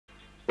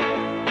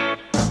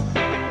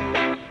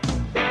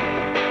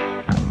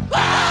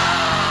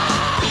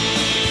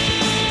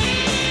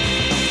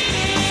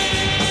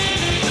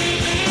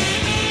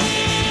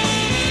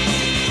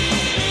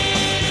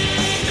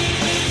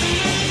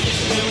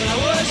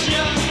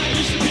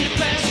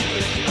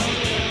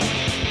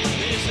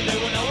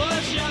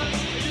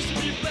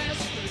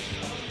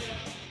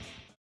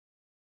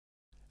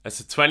As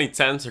the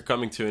 2010s are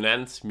coming to an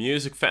end,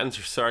 music fans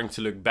are starting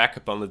to look back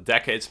upon the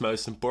decade's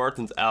most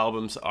important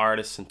albums,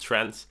 artists and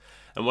trends,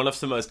 and one of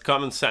the most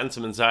common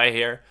sentiments I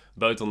hear,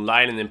 both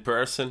online and in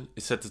person,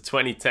 is that the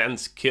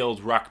 2010s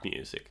killed rock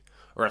music,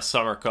 or as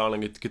some are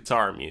calling it,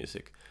 guitar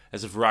music,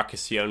 as if rock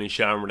is the only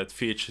genre that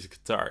features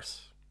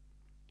guitars.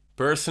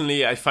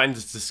 Personally, I find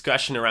this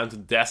discussion around the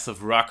death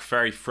of rock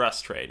very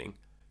frustrating,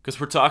 because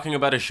we're talking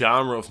about a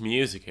genre of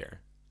music here,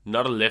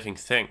 not a living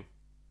thing.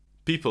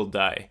 People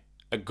die.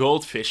 A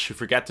goldfish you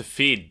forget to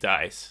feed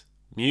dies.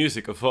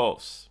 Music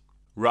evolves.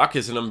 Rock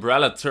is an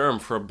umbrella term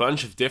for a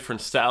bunch of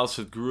different styles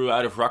that grew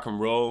out of rock and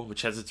roll,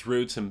 which has its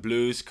roots in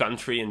blues,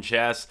 country and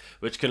jazz,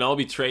 which can all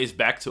be traced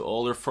back to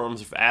older forms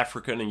of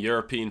African and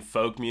European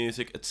folk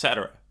music,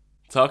 etc.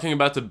 Talking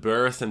about the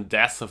birth and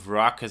death of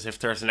rock as if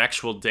there's an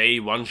actual day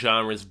one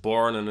genre is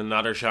born and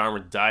another genre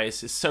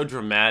dies is so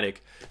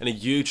dramatic and a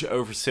huge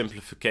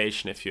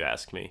oversimplification if you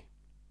ask me.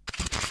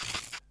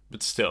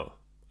 But still,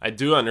 I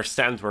do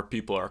understand where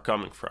people are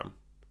coming from.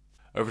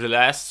 Over the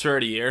last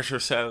 30 years or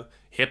so,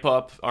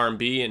 hip-hop,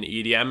 R&B and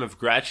EDM have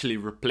gradually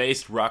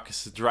replaced rock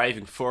as the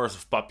driving force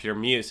of popular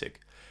music,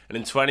 and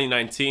in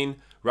 2019,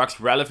 rock's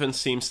relevance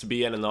seems to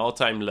be at an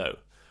all-time low,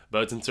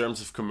 both in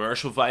terms of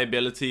commercial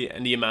viability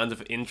and the amount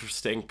of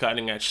interesting,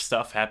 cutting-edge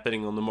stuff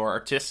happening on the more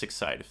artistic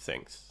side of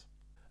things.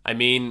 I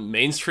mean,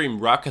 mainstream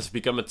rock has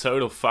become a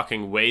total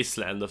fucking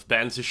wasteland of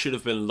bands who should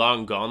have been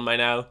long gone by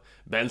now,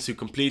 bands who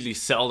completely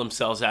sell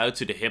themselves out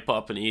to the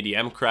hip-hop and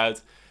EDM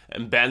crowd,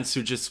 and bands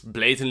who just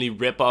blatantly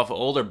rip off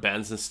older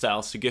bands and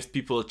styles to give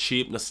people a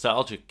cheap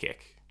nostalgic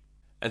kick.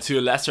 And to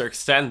a lesser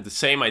extent, the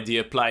same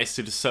idea applies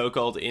to the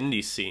so-called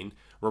indie scene,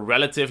 where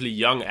relatively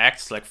young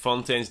acts like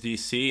Fontaines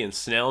DC and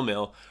Snail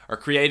Mail are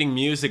creating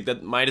music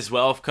that might as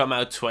well have come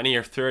out 20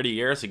 or 30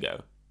 years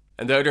ago.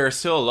 And though there are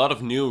still a lot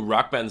of new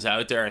rock bands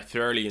out there I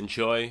thoroughly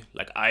enjoy,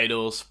 like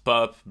Idols,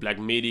 Pup, Black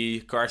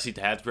Midi, Car Seat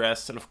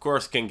Headrest, and of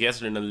course King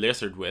Gizzard and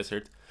Lizard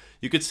Wizard,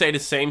 you could say the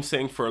same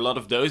thing for a lot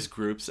of those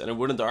groups and I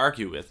wouldn't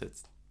argue with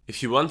it.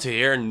 If you want to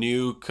hear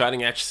new,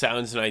 cutting-edge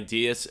sounds and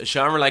ideas, a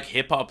genre like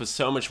hip-hop has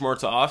so much more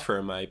to offer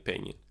in my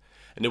opinion.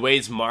 And the way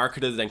it's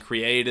marketed and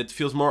created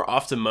feels more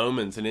off the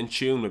moment and in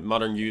tune with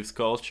modern youth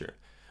culture,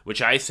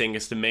 which I think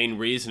is the main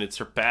reason it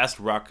surpassed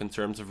rock in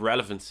terms of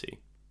relevancy.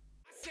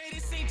 Say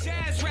this ain't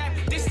jazz rap,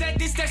 this that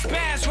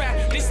spaz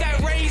rap, this that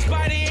raised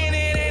by the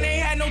internet and they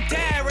had no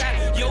dad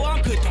rap. Yo,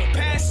 I'm good, don't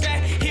pass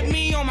that, hit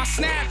me on my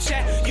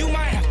Snapchat, you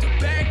might have to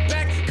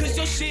back, cause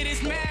your shit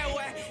is mad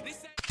whack.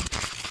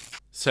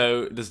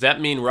 So, does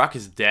that mean rock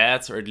is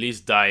dead, or at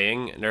least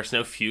dying, and there's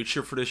no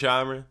future for the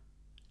genre?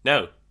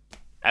 No,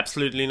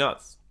 absolutely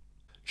not.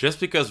 Just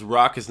because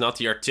rock is not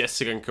the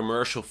artistic and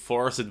commercial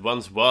force it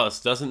once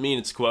was, doesn't mean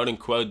it's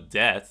quote-unquote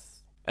dead.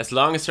 As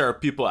long as there are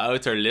people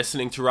out there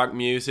listening to rock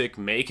music,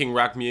 making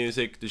rock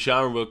music, the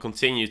genre will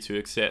continue to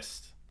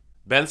exist.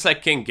 Bands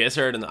like King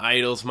Gizzard and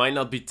Idols might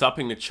not be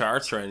topping the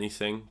charts or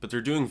anything, but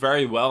they're doing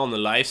very well on the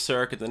live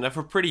circuit and have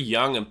a pretty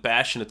young and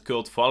passionate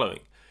cult following,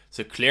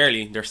 so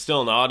clearly there's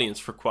still an audience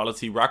for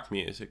quality rock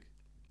music.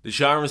 The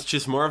genre is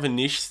just more of a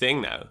niche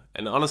thing now,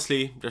 and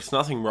honestly, there's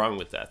nothing wrong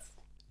with that.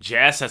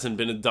 Jazz hasn't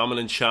been a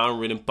dominant genre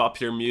within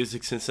popular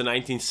music since the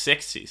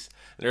 1960s,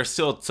 and there are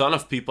still a ton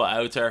of people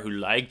out there who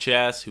like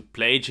jazz, who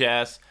play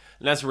jazz,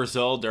 and as a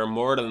result there are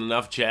more than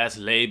enough jazz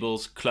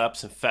labels,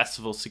 clubs and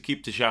festivals to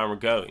keep the genre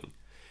going,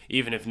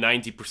 even if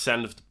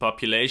 90% of the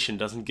population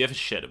doesn't give a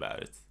shit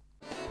about it.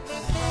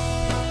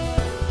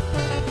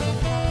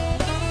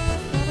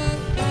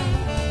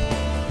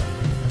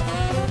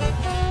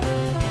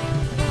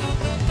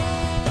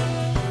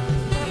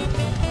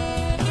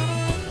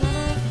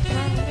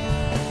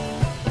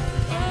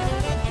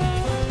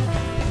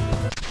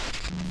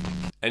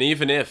 And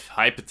even if,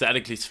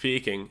 hypothetically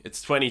speaking,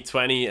 it's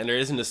 2020 and there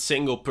isn't a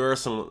single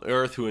person on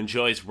earth who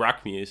enjoys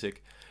rock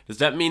music, does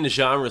that mean the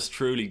genre is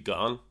truly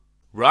gone?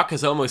 Rock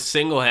has almost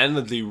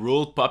single-handedly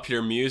ruled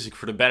popular music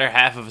for the better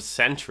half of a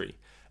century,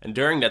 and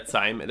during that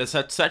time it has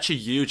had such a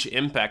huge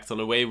impact on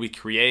the way we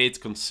create,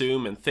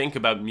 consume and think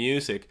about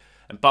music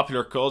and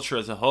popular culture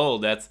as a whole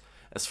that,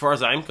 as far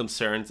as I'm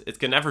concerned, it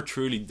can never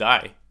truly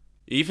die.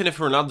 Even if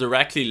we're not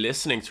directly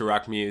listening to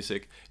rock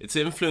music, its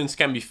influence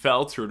can be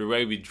felt through the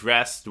way we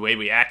dress, the way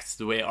we act,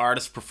 the way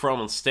artists perform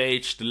on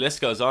stage, the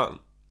list goes on.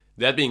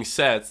 That being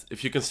said,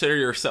 if you consider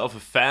yourself a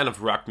fan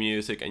of rock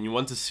music and you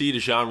want to see the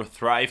genre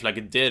thrive like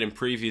it did in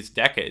previous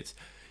decades,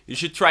 you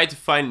should try to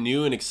find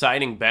new and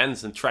exciting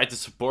bands and try to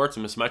support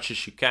them as much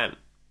as you can.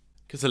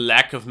 Because a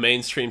lack of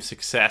mainstream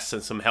success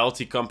and some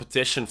healthy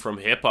competition from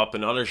hip-hop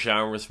and other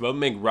genres won't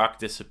make rock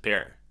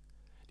disappear.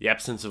 The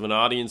absence of an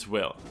audience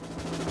will.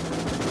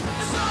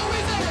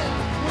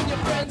 Your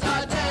friends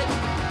are